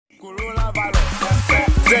Coronavirus.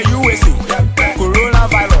 Say USA.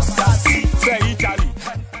 Coronavirus. Say Italy.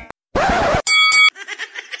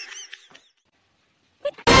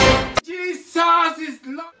 Jesus is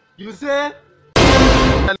Lord. You say?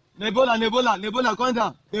 Nebola, calm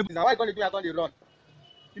down. Now why can't they run?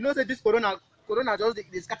 You know say this corona just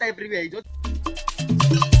they scatter everywhere. It just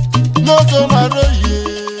No tomorrow,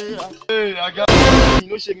 yeah. Hey, I got. you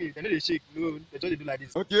know shake me. They know they shake. No, they just do like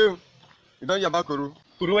this. Okay. You don't hear about Koro.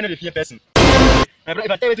 Koro when they fear person. My brother,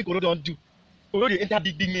 if I tell you what Koro don't do, Koro they enter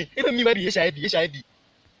big me. Even me might be HIV.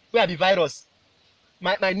 Where I be virus.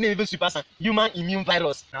 My name even surpass human immune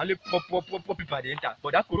virus. Now only pop people they enter.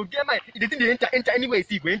 But that Koro get mine. The thing they enter anyway.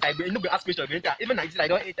 See, go enter. You no go ask question. Go enter. Even like this, I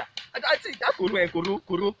don't enter. I think that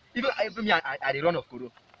Koro. Even me, I dey run of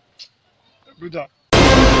Koro. Brother.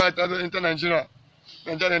 I tell you enter Nigeria.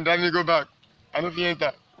 Nigeria then drive me go back. I don't fear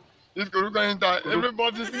enter. This Koro can enter.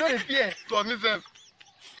 Everybody. You know they fear. To myself.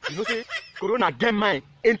 You know say Corona get mine.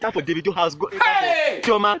 Enter for davido house. Go enter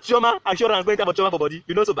for Chioma. Assurance go enter for Chioma for body.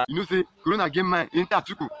 You know so bad. You know say Corona get mine. Enter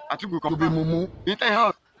Atuku come. To be mumu. Enter in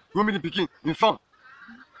house. Go meet the pikin in front.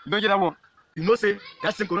 You don't get that one. You know say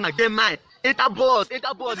that same Corona get mine. Enter boss. It's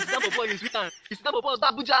time for boss in Switzerland. It's time for boss.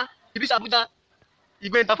 Abuja. He reach Abuja. He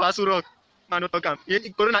go enter for Aso Rock. Man, no talk am.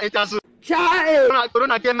 Corona enter Aso.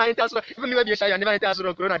 Corona get mine. Enter Aso Rock. Even me wey be a shy, I never enter Aso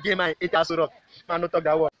Rock. Corona get mine. Enter Aso Rock. Man, no talk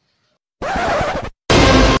that one.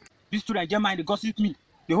 This student get mine, they gossip me.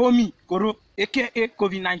 They hold me, Koro, aka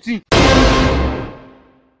COVID-19.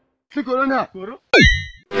 See Corona. Koro.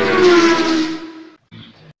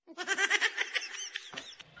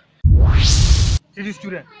 See this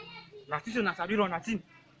student. Na teaching na sabi run nothing.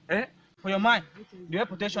 For your mind, you have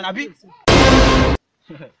protection, abi?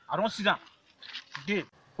 I don't see that. Today,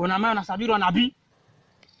 when a man na sabi run, abi?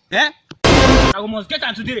 I must get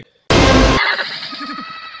am today.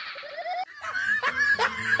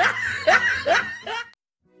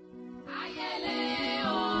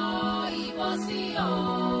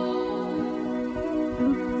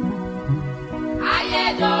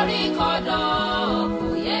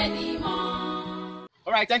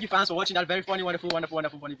 Alright, thank you fans for watching that very funny, wonderful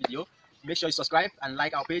video. Make sure you subscribe and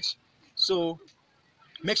like our page. So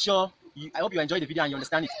make sure I hope you enjoy the video and you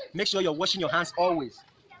understand it. Make sure you're washing your hands always.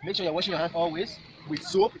 Make sure you're washing your hands always with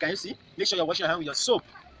soap. Can you see? Make sure you're washing your hands with your soap.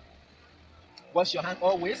 Wash your hands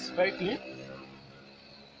always, very clean.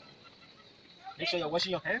 Make sure you're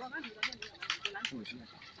washing your hands.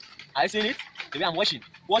 Are you seeing it? The way I'm washing.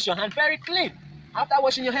 Wash your hand very clean. After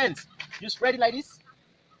washing your hands, you spread it like this.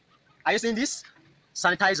 Are you seeing this?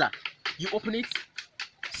 Sanitizer. You open it.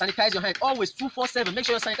 Sanitize your hand. Always 247. Make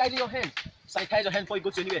sure you're sanitizing your hand. Sanitize your hand before you go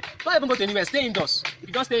to anywhere. Don't even go to anywhere. Stay indoors. If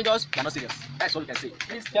you don't stay indoors, you're not serious. That's all we can say.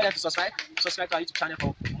 Please tell them to subscribe. Subscribe to our YouTube channel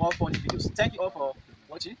for more funny videos. Thank you all for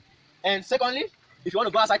watching. And secondly, if you want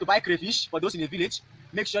to go outside to buy crayfish for those in the village,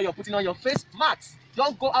 make sure you're putting on your face mask.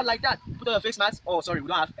 Don't go out like that. Put on your face mask. Oh, sorry, we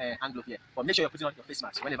don't have hand glove here. But make sure you're putting on your face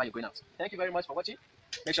mask whenever you're going out. Thank you very much for watching.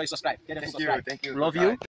 Make sure you subscribe. Thank you. Thank you. Love you.